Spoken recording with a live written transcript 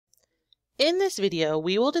In this video,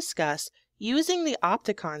 we will discuss using the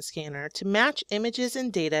Opticon scanner to match images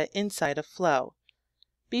and data inside of Flow.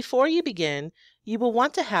 Before you begin, you will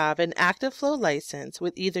want to have an active Flow license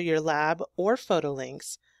with either your lab or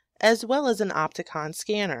PhotoLinks, as well as an Opticon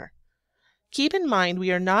scanner. Keep in mind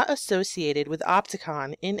we are not associated with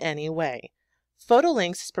Opticon in any way.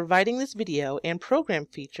 PhotoLinks is providing this video and program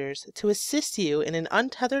features to assist you in an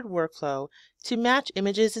untethered workflow to match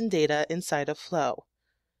images and data inside of Flow.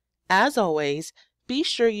 As always, be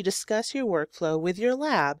sure you discuss your workflow with your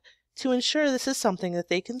lab to ensure this is something that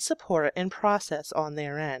they can support and process on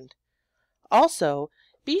their end. Also,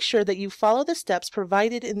 be sure that you follow the steps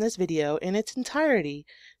provided in this video in its entirety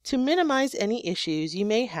to minimize any issues you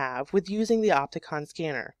may have with using the Opticon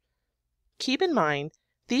scanner. Keep in mind,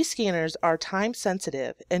 these scanners are time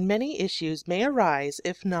sensitive and many issues may arise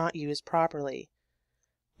if not used properly.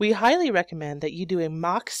 We highly recommend that you do a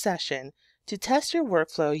mock session to test your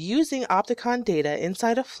workflow using Opticon data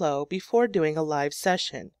inside of Flow before doing a live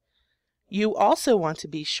session. You also want to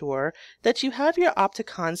be sure that you have your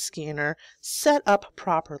Opticon scanner set up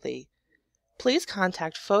properly. Please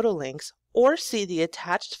contact PhotoLinks or see the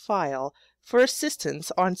attached file for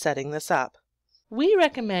assistance on setting this up. We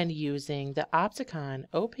recommend using the Opticon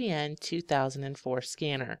OPN 2004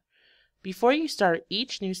 scanner. Before you start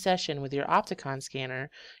each new session with your Opticon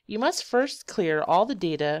scanner, you must first clear all the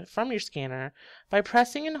data from your scanner by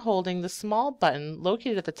pressing and holding the small button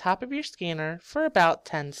located at the top of your scanner for about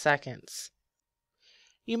 10 seconds.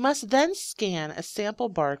 You must then scan a sample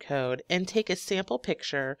barcode and take a sample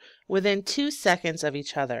picture within 2 seconds of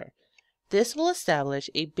each other. This will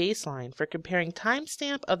establish a baseline for comparing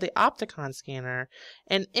timestamp of the Opticon scanner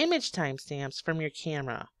and image timestamps from your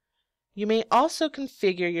camera. You may also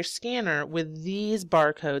configure your scanner with these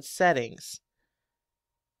barcode settings: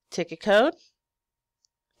 ticket code,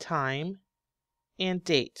 time, and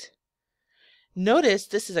date. Notice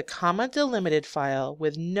this is a comma delimited file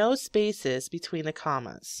with no spaces between the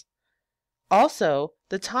commas. Also,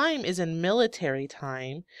 the time is in military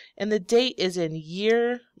time and the date is in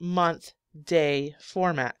year, month, day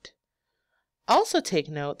format. Also take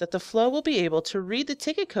note that the Flow will be able to read the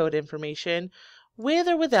ticket code information with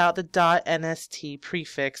or without the .nst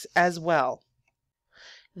prefix as well.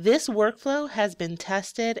 This workflow has been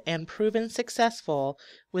tested and proven successful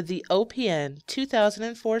with the OPN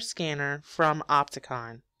 2004 scanner from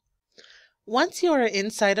Opticon. Once you are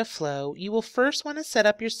inside of Flow, you will first want to set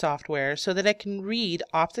up your software so that it can read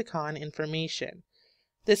Opticon information.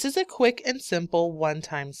 This is a quick and simple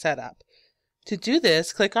one-time setup. To do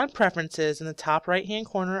this, click on Preferences in the top right-hand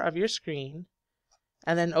corner of your screen,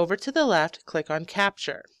 and then over to the left, click on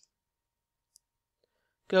Capture.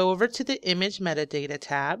 Go over to the Image Metadata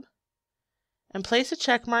tab and place a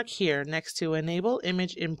check mark here next to Enable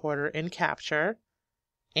Image Importer in Capture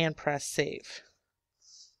and press Save.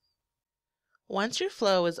 Once your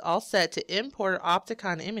Flow is all set to import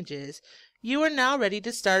Opticon images, you are now ready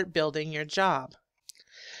to start building your job.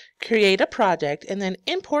 Create a project and then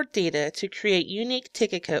import data to create unique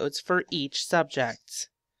ticket codes for each subject.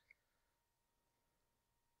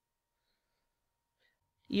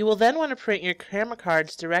 You will then want to print your camera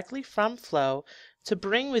cards directly from Flow to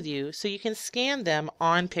bring with you so you can scan them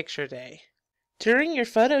on picture day. During your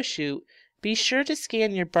photo shoot, be sure to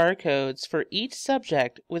scan your barcodes for each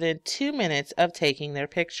subject within 2 minutes of taking their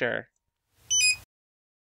picture.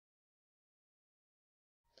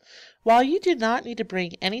 While you do not need to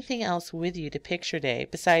bring anything else with you to picture day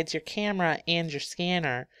besides your camera and your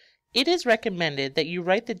scanner, it is recommended that you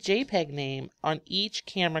write the JPEG name on each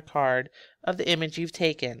camera card of the image you've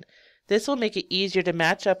taken. This will make it easier to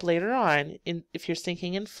match up later on if your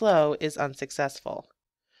syncing in Flow is unsuccessful.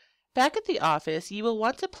 Back at the office, you will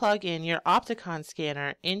want to plug in your Opticon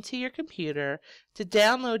scanner into your computer to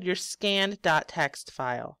download your scanned.txt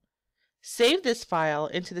file. Save this file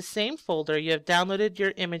into the same folder you have downloaded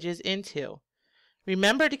your images into.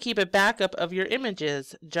 Remember to keep a backup of your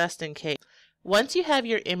images just in case. Once you have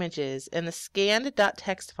your images and the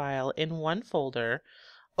scanned.txt file in one folder,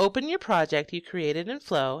 open your project you created in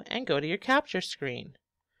Flow and go to your capture screen.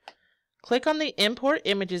 Click on the Import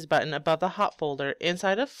Images button above the hot folder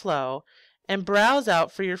inside of Flow and browse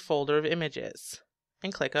out for your folder of images,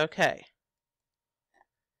 and click OK.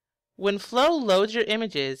 When Flow loads your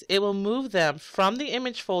images, it will move them from the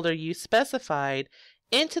image folder you specified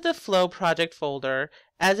into the Flow project folder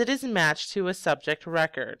as it is matched to a subject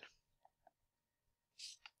record.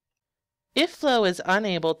 If Flow is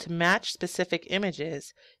unable to match specific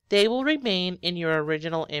images, they will remain in your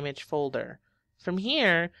original image folder. From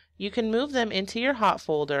here, you can move them into your hot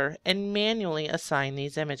folder and manually assign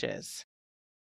these images.